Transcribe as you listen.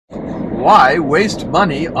Why waste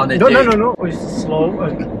money on a No, date? no. It's slow.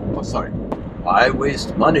 Oh, sorry. Why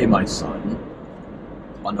waste money, my son,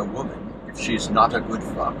 on a woman if she's not a good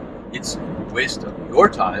fuck? It's a waste of your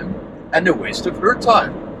time and a waste of her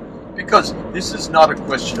time. Because this is not a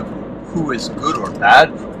question of who is good or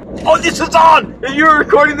bad. Oh, this is on! And you're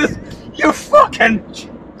recording this? You fucking...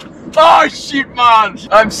 Oh, shit, man!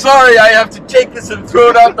 I'm sorry, I have to take this and throw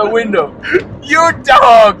it out the window. You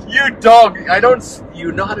dog! You dog!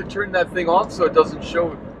 You know how to turn that thing off so it doesn't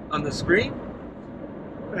show on the screen?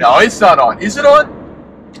 No, it's not on. Is it on?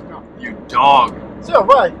 No. You dog. So,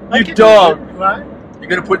 why? You dog. Why? You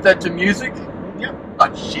gonna put that to music? Yeah.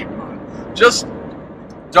 Oh, shit, man. Just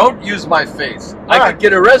don't use my face. Why? I could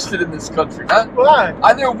get arrested in this country, huh? Why?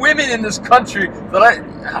 Are there women in this country that I...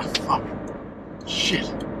 Ah, fuck. Shit.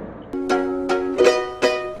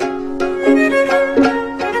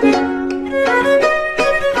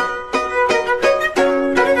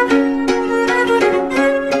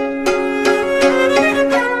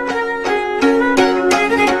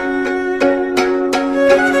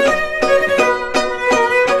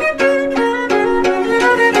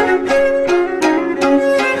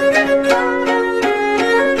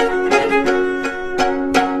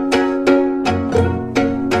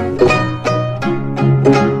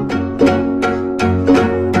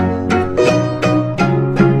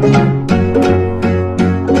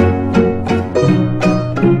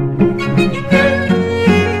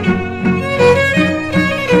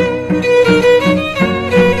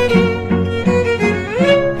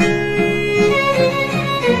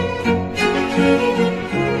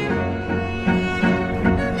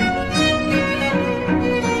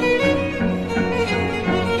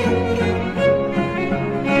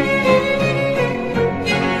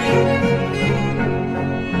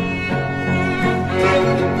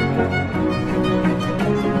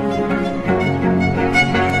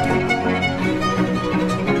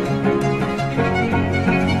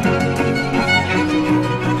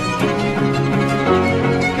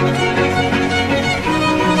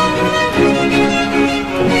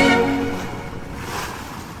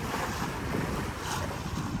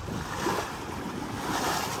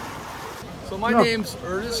 So my name's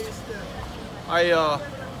Ernest. I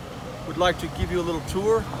would like to give you a little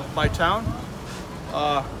tour of my town.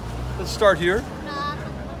 Let's start here,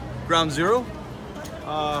 ground zero.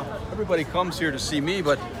 Everybody comes here to see me,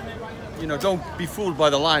 but you know, don't be fooled by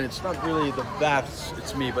the line. It's not really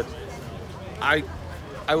it's me, but I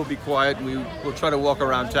will be quiet and we will try to walk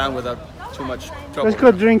around town without too much trouble. Let's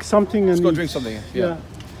go drink something. Let's go drink something. Yeah.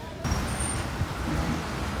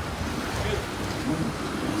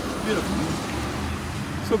 Beautiful.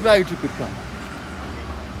 So glad you could come.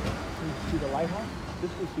 See the lighthouse?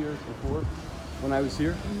 This was here before, when I was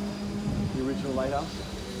here. The original lighthouse.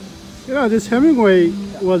 You know, this Hemingway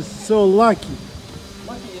was so lucky.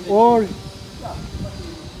 Lucky in Or lucky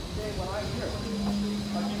day when I'm here.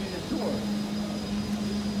 I'll give you the tour.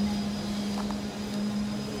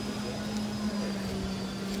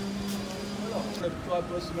 Club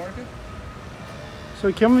West America?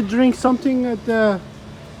 so can we drink something at the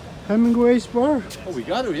Hemingway's bar? Oh, we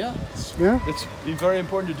got to, yeah. Yeah. It's been very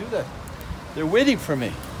important to do that. They're waiting for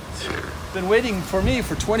me. Been waiting for me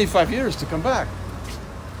for 25 years to come back.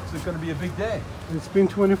 So it's going to be a big day. It's been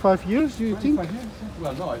 25 years, do you think? 25 years?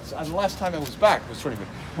 Well, no. It's the last time I was back was 25.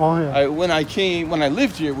 Oh yeah. When I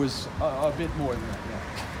lived here, it was a bit more than that. Yeah.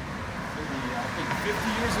 Maybe I think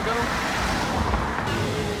 50 years ago.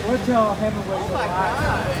 What's Hemingway? Oh my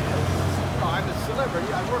God! No, I'm a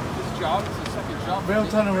celebrity. I work this job. It's a second job. Well,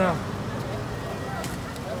 turn around.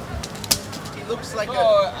 He looks like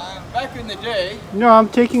back in the day. No, I'm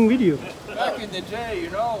taking video. Back in the day, you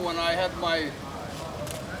know, when I had my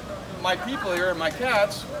people here and my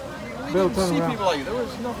cats, we Bill, didn't turn see around. people like you. There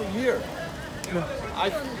was nothing here. I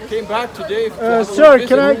came back today. Sir,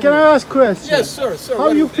 can I ask a question? Yes, sir. How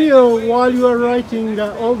do you feel while you are writing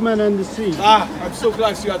The Old Man and the Sea? I'm so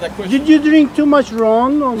glad you had that question. Did you drink too much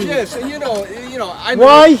ron? Or Yes, and you know, I know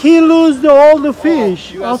why he lose all the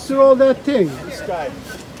fish you asked- after all that thing? this guy.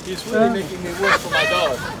 He's really making me work for my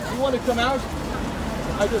dog. You want to come out?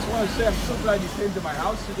 I just want to say I'm so glad you came to my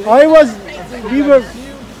house today. We were See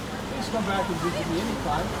you. Please come back and visit me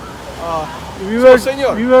anytime.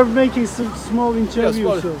 Senor. we were making some small Yes, interview.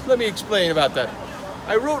 well, so. let me explain about that.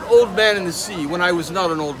 I wrote Old Man in the Sea when I was not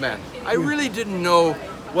an old man. I really didn't know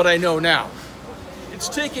what I know now. It's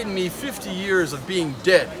taken me 50 years of being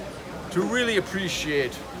dead to really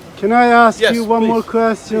appreciate. Can I ask Yes, you one please. more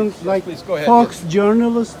question? Like please, go ahead, Fox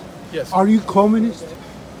journalist, Yes. are you communist?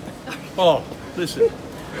 Oh, listen.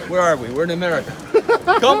 Where are we? We're in America.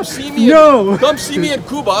 Come see me. No. Come see me in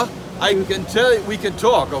Cuba. I can tell you, we can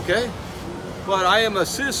talk, okay? but I am a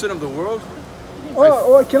citizen of the world.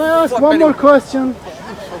 Oh, can I ask one more question?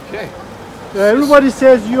 Okay. Everybody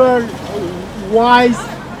says you are a wise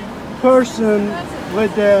person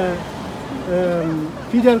with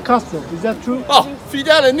Fidel Castro. Is that true? Oh,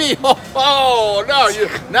 Fidel and me. Oh,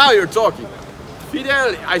 now you're talking.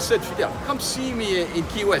 Fidel, I said, Fidel, come see me in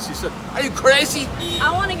Key West. He said, are you crazy?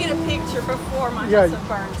 I want to get a picture before my house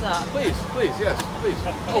burns up. Please, yes, please.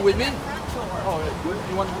 Oh, with me? Oh,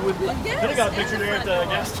 you want to do with me? Yes, I got a picture there at the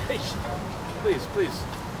gas station. Please.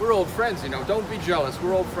 We're old friends, you know. Don't be jealous.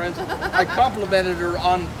 We're old friends. I complimented her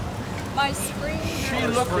on. My spring. She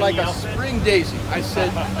looked like a spring daisy. I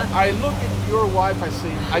said, I look at your wife. I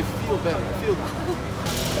say, I feel better. I feel good.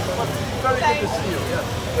 Very good to see you.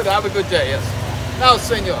 Yes. Good. Have a good day. Yes. Now,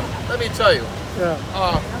 senor, let me tell you. Yeah.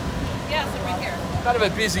 Yes, right here. Kind of a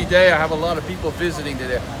busy day. I have a lot of people visiting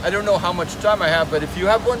today. I don't know how much time I have, but if you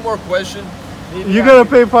have one more question, you're gonna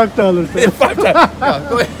pay $5. $5. Yeah,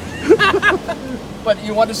 go ahead. But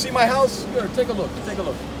you want to see my house? Here, take a look.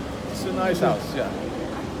 It's a nice house. Yeah.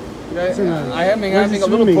 Okay. I am having a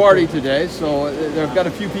little party today, so they've got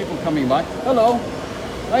a few people coming by. Hello.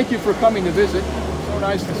 Thank you for coming to visit. So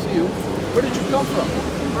nice to see you. Where did you come from?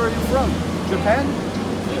 Where are you from? Japan?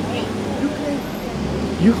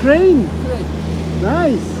 Ukraine.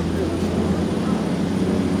 Nice.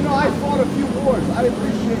 You know, I fought a few wars. I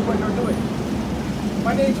appreciate what you're doing.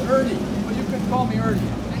 My name's Ernie. Well, you can call me Ernie.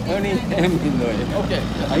 Ernie Hemingway'le. Okay.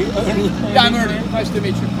 Are you Ernie? Yeah, I'm Ernie. Nice to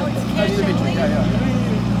meet you. Nice to meet you.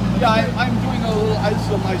 Yeah, I'm doing a little. It's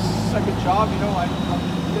my second job. You know, I'm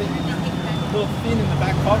getting a little thin in the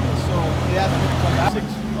back pocket, so they asked me to come back. 6.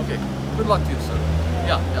 Okay. Good luck to you, sir.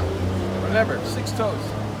 Yeah. Remember, 6 toes.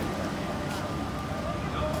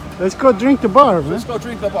 Let's go drink the bar, man. Let's go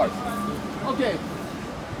drink the bar. Okay.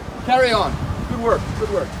 Carry on. Good work.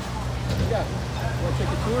 Yeah. Want to take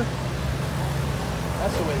a tour?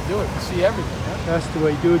 That's the way to do it. See everything, huh? That's the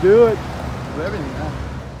way to do it. Do everything, huh?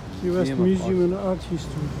 Key West Museum and Art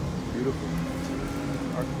History. Beautiful.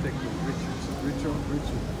 Architect of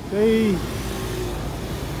Richard. Hey.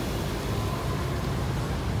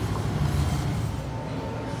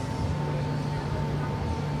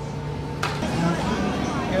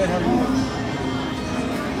 Good, how are you?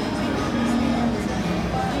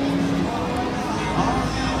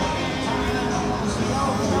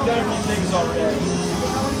 We've done a few things already.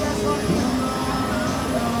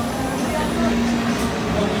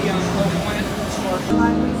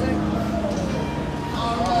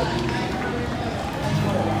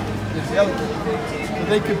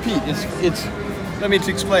 They compete. It's. Let me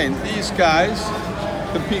explain. These guys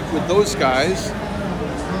compete with those guys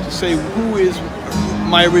to say who is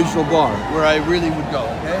my original bar, where I really would go.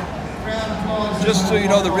 Okay. Just so you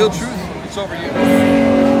know the real truth, it's over here.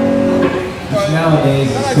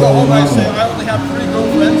 Nowadays, Then I go home and I say I only have 3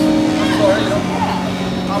 girlfriends. I'm sorry, you know.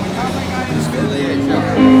 It's good at the age.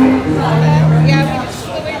 Yeah, we just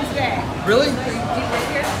flew in today. Really? Do you live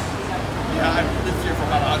here? Yeah, I've lived here for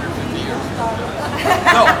about 150 years.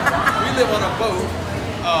 No, we live on a boat.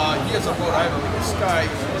 He has a boat. I have this guy.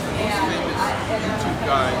 He's one of the most famous YouTube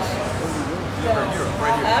guys over in Europe,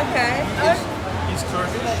 right here. Okay. He's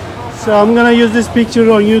Turkish. So I'm gonna use this picture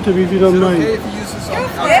on YouTube if you don't Is it mind. okay if you use this on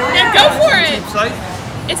Yeah, go for it. YouTube site?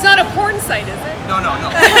 It's not a porn site, is it? No.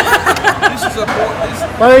 This is a boat.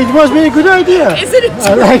 But it must be a good idea. Is it a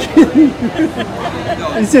I like it.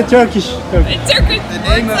 No. It's a Turkish. It's a good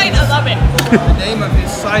porn site. I love it. The name of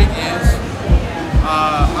his site is.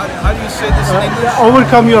 How do you say this in English?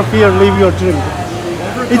 Overcome your fear, live your dream.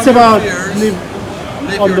 Overcome It's your about fears, live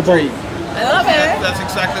live on your the boat. dream. I love it. That's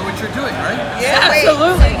exactly what you're doing, right? Yeah,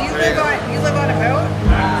 Absolutely. So you live on a boat?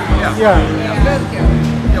 Yeah.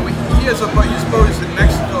 He has a boat. His boat is in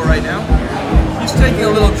Mexico right now. He's taking a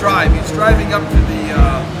little drive. He's driving up to the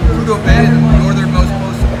Prudhoe Bay, the northernmost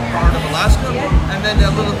part of Alaska, and then a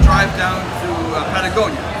little drive down to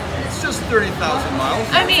Patagonia. It's just 30,000 miles.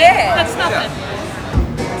 I mean, Yeah. that's nothing.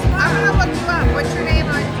 I'm gonna look you up. What's your name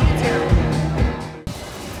on YouTube?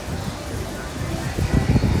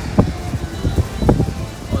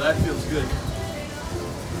 Oh, that feels good.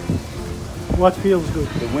 What feels good?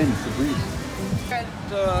 The wind, the breeze.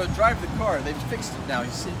 Drive the car. They've fixed it now.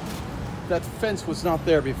 You see, that fence was not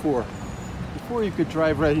there before. Before you could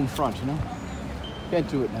drive right in front, you know. Can't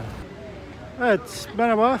do it now. Evet,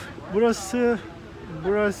 merhaba.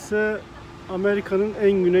 Burası Amerika'nın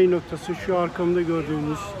en güney noktası. Şu arkamda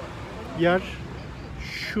gördüğünüz yer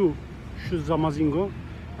şu Zamazingo.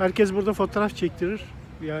 Herkes burada fotoğraf çektirir.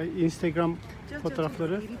 Yani Instagram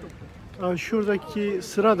fotoğrafları. Şuradaki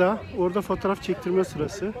sıra da orada fotoğraf çektirme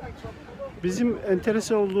sırası. Bizim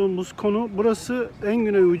enterese olduğumuz konu burası en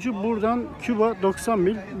güney ucu. Buradan Küba 90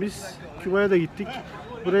 mil. Biz Küba'ya da gittik.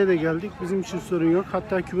 Buraya da geldik. Bizim için sorun yok.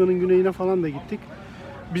 Hatta Küba'nın güneyine falan da gittik.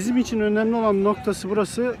 Bizim için önemli olan noktası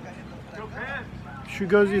burası. Şu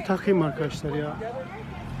gözlüğü takayım arkadaşlar ya.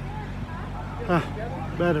 Hah,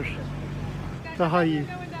 better. Daha iyi.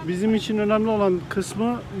 Bizim için önemli olan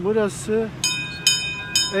kısmı burası.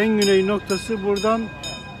 En güney noktası. Buradan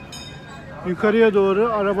yukarıya doğru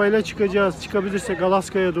arabayla çıkacağız. Çıkabilirsek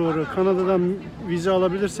Alaska'ya doğru. Kanada'dan vize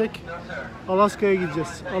alabilirsek Alaska'ya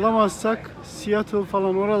gideceğiz. Alamazsak Seattle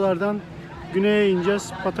falan oralardan güneye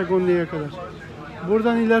ineceğiz Patagonya'ya kadar.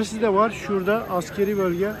 Buradan ilerisi de var. Şurada askeri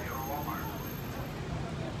bölge.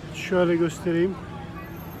 Şöyle göstereyim.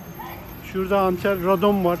 Şurada Anter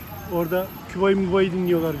Radom var. Orada Küba'yı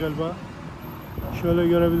dinliyorlar galiba. Şöyle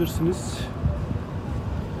görebilirsiniz.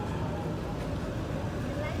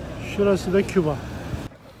 Şurası da Küba.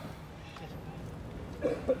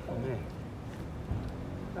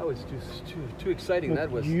 That was too exciting. That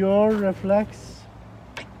was. Your reflex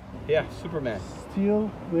Yeah, Superman. still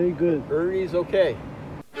very good. Ernie's okay.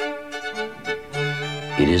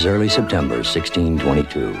 It is early September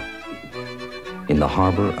 1622. In the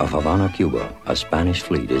harbor of Havana, Cuba, a Spanish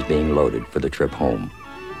fleet is being loaded for the trip home.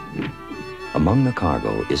 Among the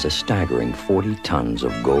cargo is a staggering 40 tons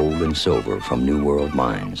of gold and silver from New World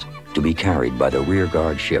mines to be carried by the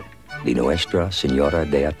rearguard ship, the Nuestra Señora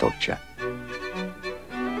de Atocha.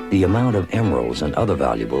 The amount of emeralds and other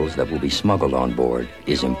valuables that will be smuggled on board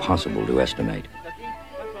is impossible to estimate.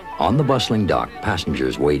 On the bustling dock,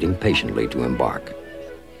 passengers wait impatiently to embark.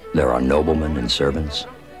 There are noblemen and servants,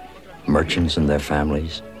 merchants and their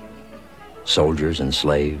families, soldiers and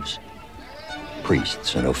slaves,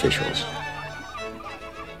 priests and officials.